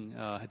interesting.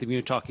 At the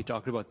beginning talk, you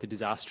talked about the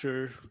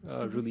disaster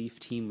relief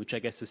team, which I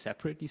guess is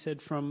separate, you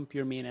said, from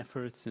your main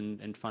efforts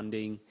and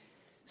funding.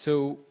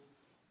 So,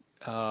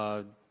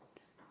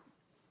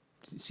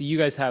 so you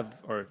guys have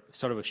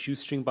sort of a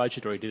shoestring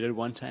budget, or you did it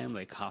one time,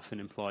 like half an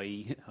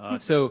employee.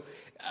 So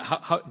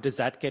how does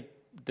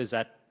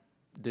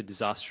the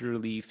disaster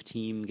relief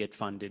team get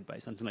funded by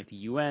something like the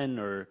UN,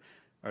 or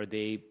are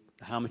they,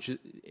 how much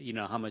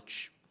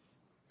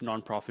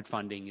nonprofit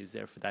funding is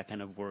there for that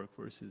kind of work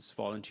versus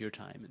volunteer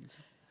time?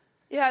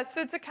 Yeah,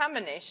 so it's a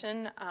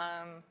combination.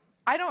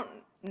 I don't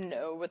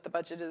know what the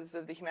budget is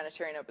of the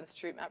humanitarian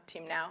OpenStreetMap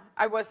team now.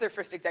 I was their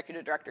first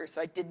executive director, so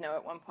I did know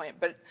at one point,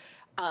 but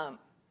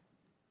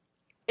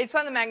it's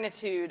on the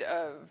magnitude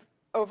of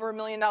over $1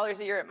 million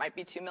a year. It might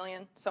be $2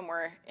 million,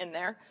 somewhere in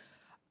there.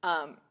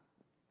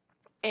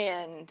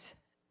 and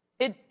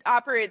it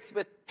operates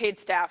with paid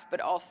staff, but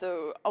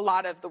also a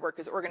lot of the work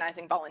is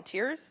organizing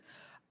volunteers.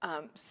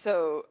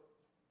 So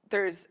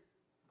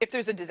if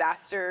there's a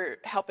disaster,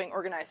 helping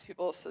organize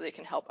people so they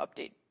can help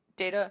update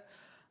data.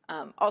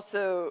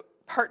 Also,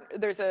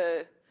 there's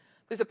a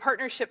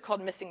partnership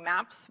called Missing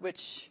Maps,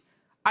 which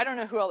I don't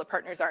know who all the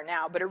partners are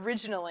now, but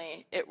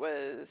originally it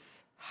was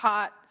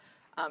HOT,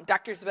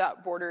 Doctors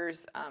Without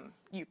Borders,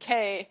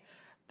 UK,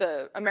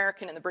 the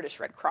American and the British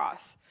Red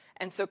Cross.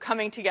 And so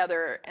coming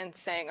together and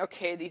saying,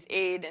 okay, these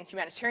aid and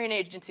humanitarian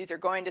agencies are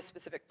going to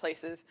specific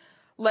places.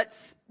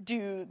 Let's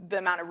do the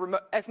amount of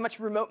as much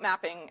remote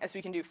mapping as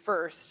we can do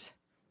first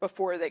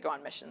before they go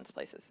on missions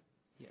places.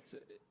 Yes.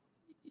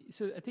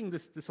 So I think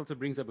this also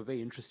brings up a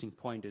very interesting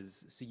point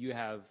is, so you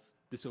have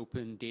this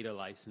open data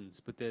license,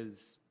 but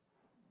there's,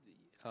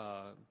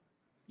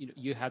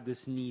 you have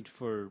this need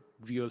for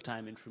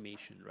real-time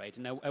information, right?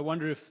 And I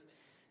wonder if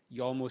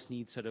you almost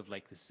need sort of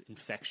like this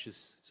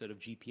infectious sort of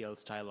GPL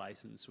style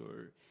license,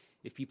 or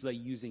if people are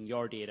using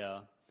your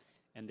data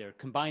and they're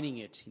combining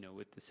it,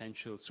 with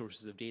essential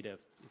sources of data,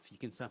 if you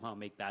can somehow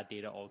make that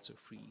data also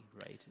free,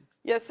 right?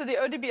 Yeah, so the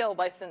ODBL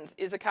license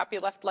is a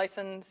copyleft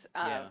license.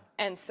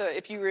 And so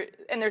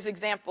and there's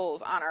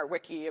examples on our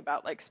wiki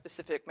about like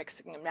specific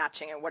mixing and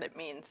matching and what it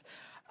means.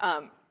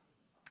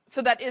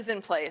 So that is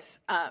in place.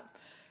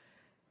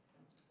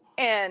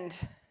 And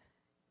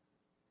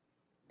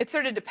it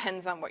sort of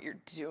depends on what you're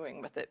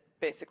doing with it,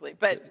 basically.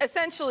 But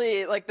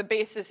essentially, like the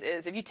basis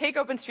is, if you take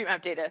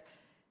OpenStreetMap data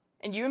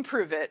and you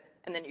improve it,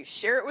 and then you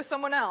share it with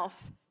someone else,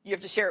 you have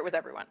to share it with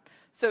everyone.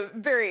 So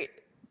very,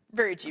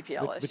 very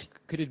GPL-ish. But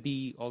could it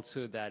be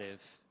also that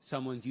if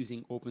someone's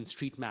using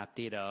OpenStreetMap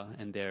data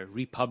and they're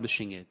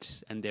republishing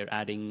it and they're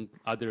adding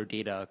other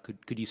data,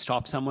 could you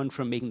stop someone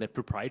from making that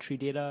proprietary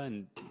data?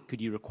 And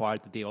could you require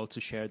that they also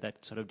share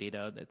that sort of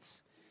data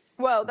that's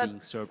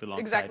being served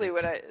alongside exactly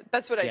it?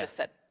 That's what I just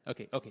said.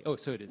 Okay. Oh,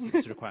 so it is.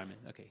 It's a requirement.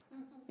 Okay.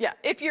 Yeah,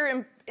 if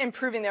you're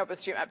improving the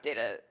OpenStreetMap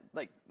data,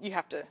 like you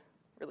have to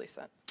release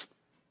that.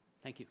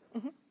 Thank you.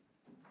 Mm-hmm.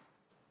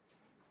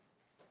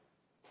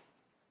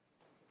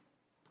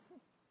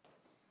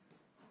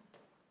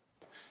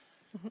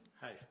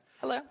 Hi.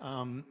 Hello.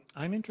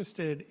 I'm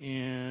interested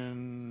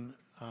in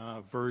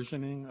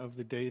versioning of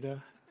the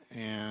data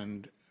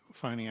and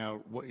finding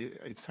out what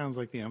it sounds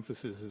like the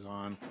emphasis is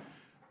on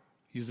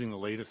using the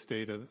latest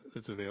data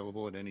that's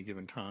available at any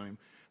given time.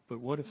 But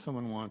what if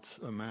someone wants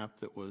a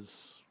map that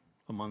was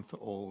a month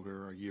old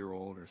or a year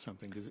old or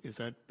something? Is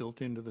that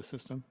built into the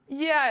system?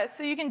 Yeah,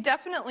 so you can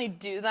definitely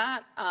do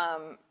that.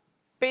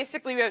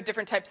 Basically, we have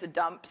different types of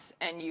dumps,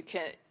 and you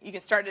can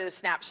start at a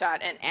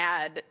snapshot and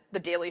add the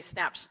daily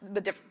snapshots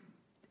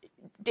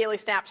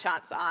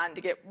on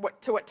to get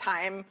what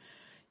time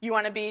you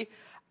want to be.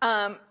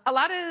 A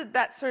lot of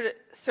that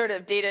sort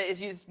of data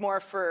is used more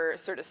for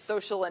sort of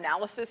social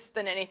analysis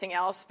than anything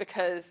else,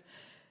 because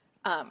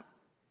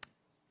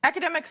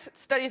academic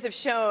studies have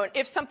shown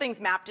if something's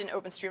mapped in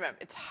OpenStreetMap,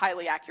 it's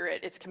highly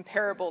accurate. It's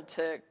comparable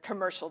to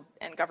commercial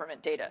and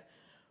government data.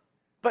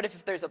 But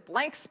if there's a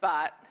blank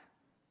spot,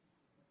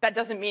 that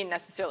doesn't mean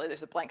necessarily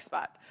there's a blank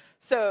spot.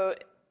 So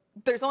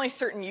there's only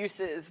certain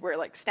uses where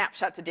like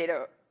snapshots of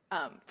data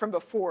from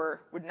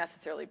before would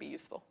necessarily be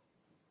useful.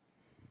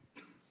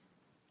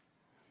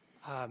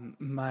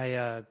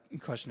 My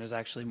question is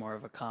actually more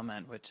of a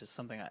comment, which is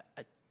something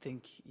I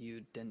think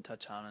you didn't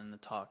touch on in the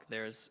talk.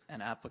 There's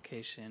an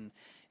application,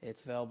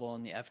 it's available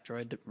in the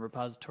F-Droid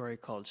repository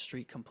called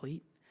Street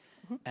Complete.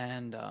 Mm-hmm.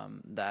 And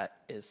that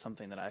is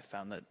something that I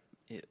found that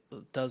it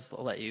does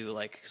let you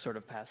like sort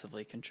of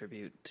passively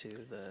contribute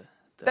to the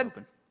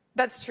open.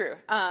 That's true.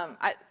 As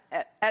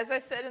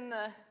I said in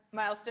the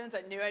milestones,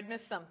 I knew I'd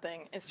miss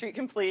something, and Street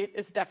Complete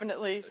is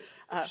definitely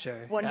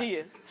one to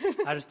use.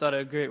 I just thought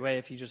a great way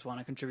if you just want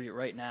to contribute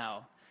right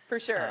now.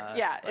 For sure.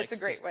 Yeah, like it's a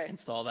great way.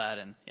 Install that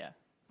and yeah.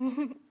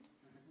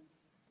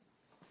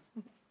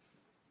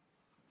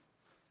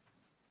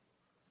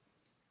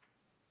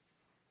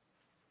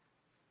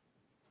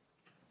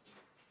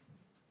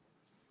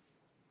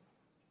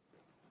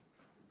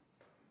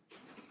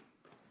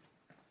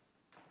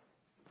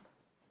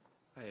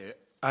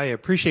 I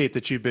appreciate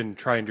that you've been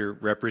trying to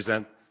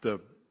represent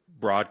the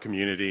broad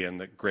community and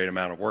the great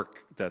amount of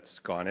work that's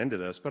gone into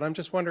this, but I'm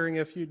just wondering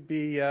if you'd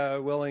be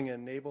willing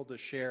and able to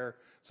share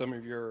some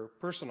of your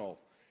personal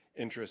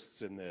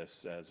interests in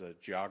this as a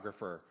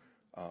geographer,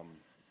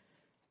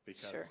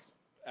 because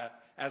sure.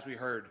 As we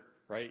heard,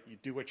 right, you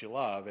do what you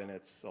love, and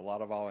it's a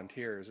lot of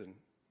volunteers, and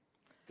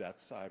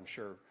that's, I'm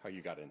sure, how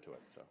you got into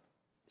it. So.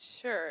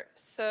 Sure.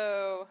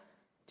 So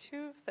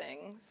 2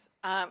 things.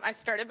 I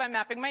started by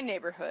mapping my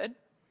neighborhood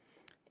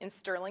in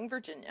Sterling,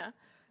 Virginia.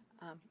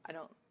 I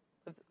don't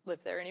live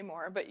there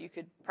anymore, but you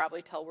could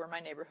probably tell where my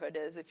neighborhood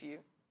is if you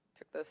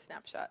took those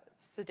snapshots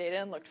of data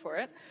and looked for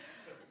it.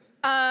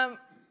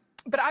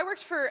 But I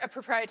worked for a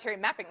proprietary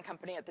mapping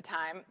company at the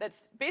time that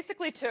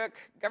basically took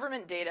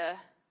government data,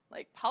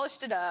 like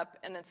polished it up,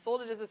 and then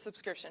sold it as a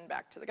subscription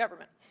back to the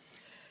government.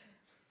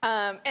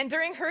 And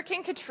during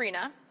Hurricane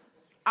Katrina,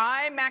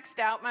 I maxed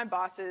out my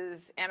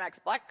boss's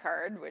Amex Black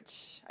Card,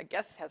 which I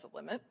guess has a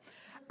limit,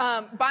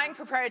 buying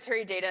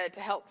proprietary data to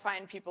help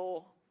find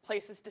people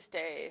places to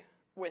stay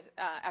with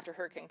after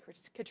Hurricane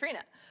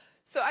Katrina.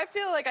 So I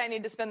feel like I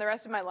need to spend the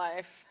rest of my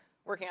life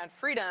working on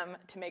freedom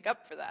to make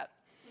up for that.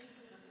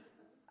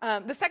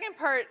 The second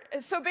part,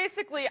 so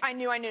basically I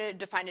knew I needed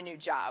to find a new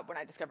job when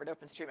I discovered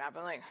OpenStreetMap.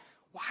 I'm like,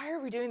 why are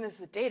we doing this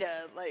with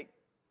data? Like,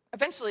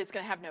 eventually it's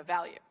going to have no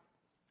value.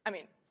 I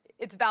mean,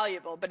 it's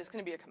valuable, but it's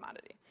going to be a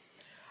commodity.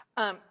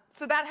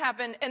 So that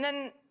happened, and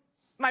then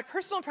my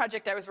personal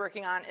project I was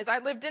working on is I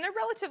lived in a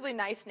relatively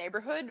nice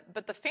neighborhood,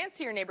 but the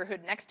fancier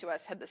neighborhood next to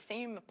us had the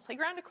same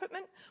playground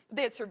equipment.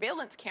 They had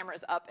surveillance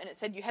cameras up, and it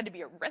said you had to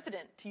be a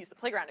resident to use the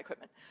playground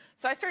equipment.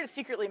 So I started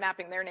secretly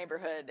mapping their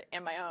neighborhood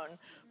and my own,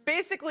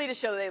 basically to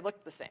show they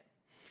looked the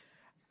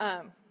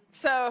same.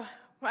 So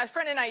my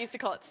friend and I used to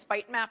call it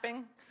spite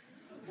mapping.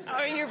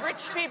 Oh, you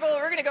rich people,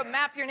 we're going to go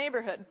map your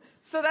neighborhood.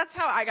 So that's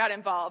how I got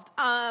involved.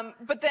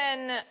 But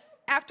then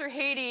after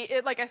Haiti,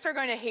 I started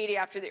going to Haiti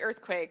after the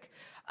earthquake.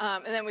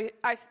 And then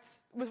I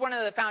was one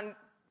of the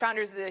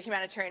founders of the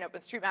humanitarian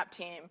OpenStreetMap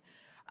team.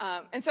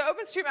 And so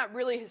OpenStreetMap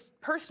really has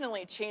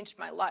personally changed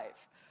my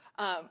life.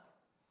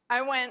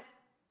 I went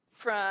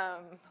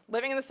from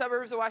living in the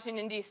suburbs of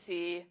Washington,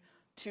 D.C.,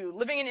 to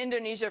living in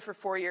Indonesia for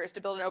 4 years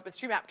to build an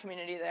OpenStreetMap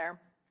community there,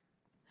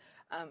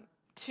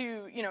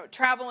 to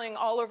traveling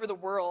all over the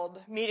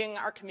world, meeting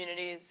our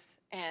communities,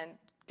 and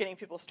getting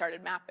people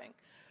started mapping.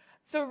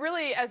 So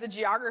really, as a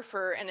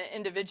geographer and an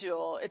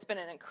individual, it's been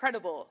an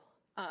incredible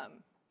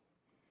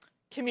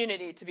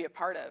community to be a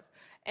part of.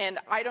 And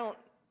I don't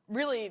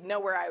really know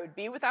where I would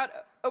be without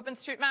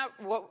OpenStreetMap.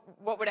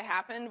 What would have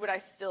happened? Would I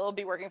still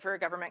be working for a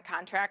government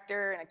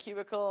contractor in a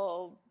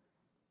cubicle?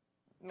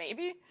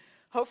 Maybe.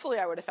 Hopefully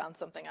I would have found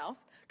something else.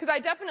 Because I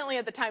definitely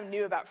at the time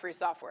knew about free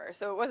software.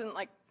 So it wasn't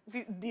like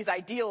these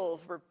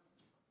ideals were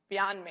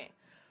beyond me.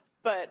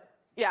 But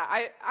yeah,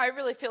 I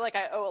really feel like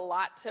I owe a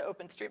lot to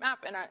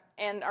OpenStreetMap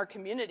and our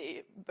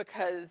community,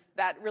 because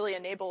that really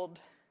enabled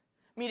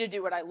me to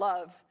do what I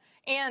love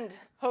and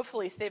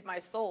hopefully save my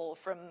soul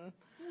from,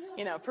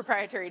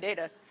 proprietary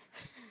data.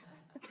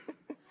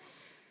 That's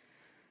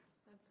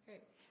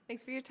great.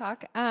 Thanks for your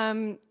talk.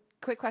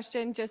 Quick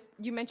question,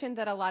 you mentioned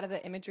that a lot of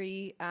the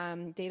imagery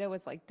data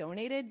was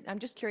donated. I'm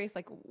just curious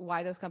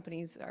why those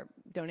companies are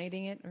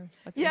donating it, or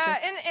what's the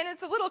interest? and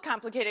it's a little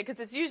complicated because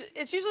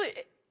it's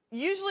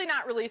usually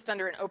not released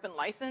under an open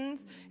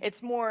license.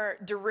 It's more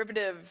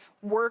derivative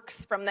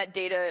works from that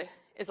data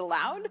is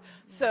allowed.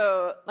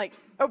 So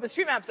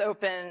OpenStreetMap's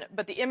open,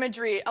 but the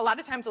imagery, a lot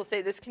of times they'll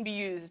say this can be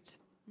used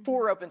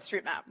for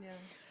OpenStreetMap.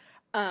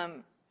 Yeah.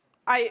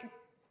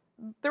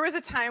 There was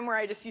a time where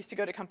I just used to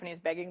go to companies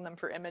begging them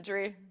for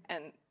imagery,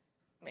 and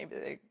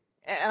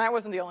and I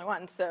wasn't the only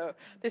one, so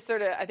they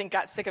sort of, I think,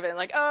 got sick of it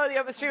and oh, the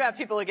OpenStreetMap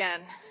people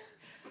again.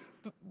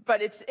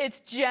 But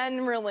it's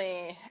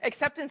generally,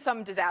 except in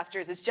some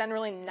disasters, it's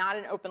generally not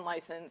an open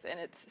license, and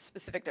it's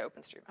specific to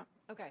OpenStreetMap.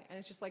 Okay, and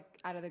it's just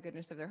out of the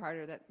goodness of their heart,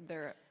 or that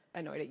they're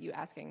annoyed at you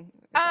asking?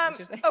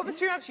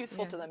 OpenStreetMap's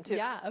useful to them too.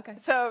 Yeah, okay.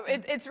 So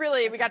it's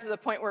really, we got to the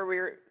point where we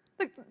were,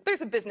 there's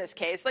a business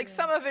case.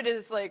 Some of it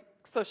is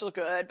social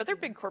good, but they're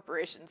big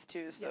corporations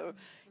too, so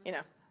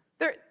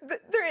they're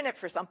in it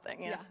for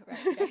something. Yeah,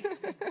 right.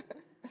 Okay.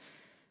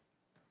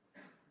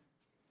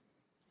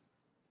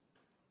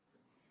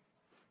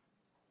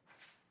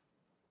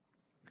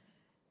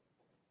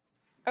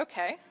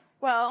 Okay,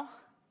 well,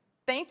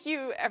 thank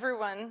you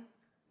everyone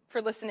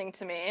for listening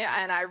to me,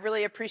 and I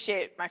really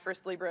appreciate my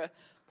first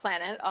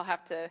LibrePlanet. I'll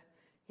have to,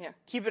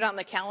 keep it on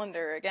the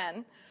calendar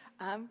again,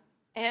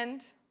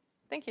 and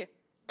thank you.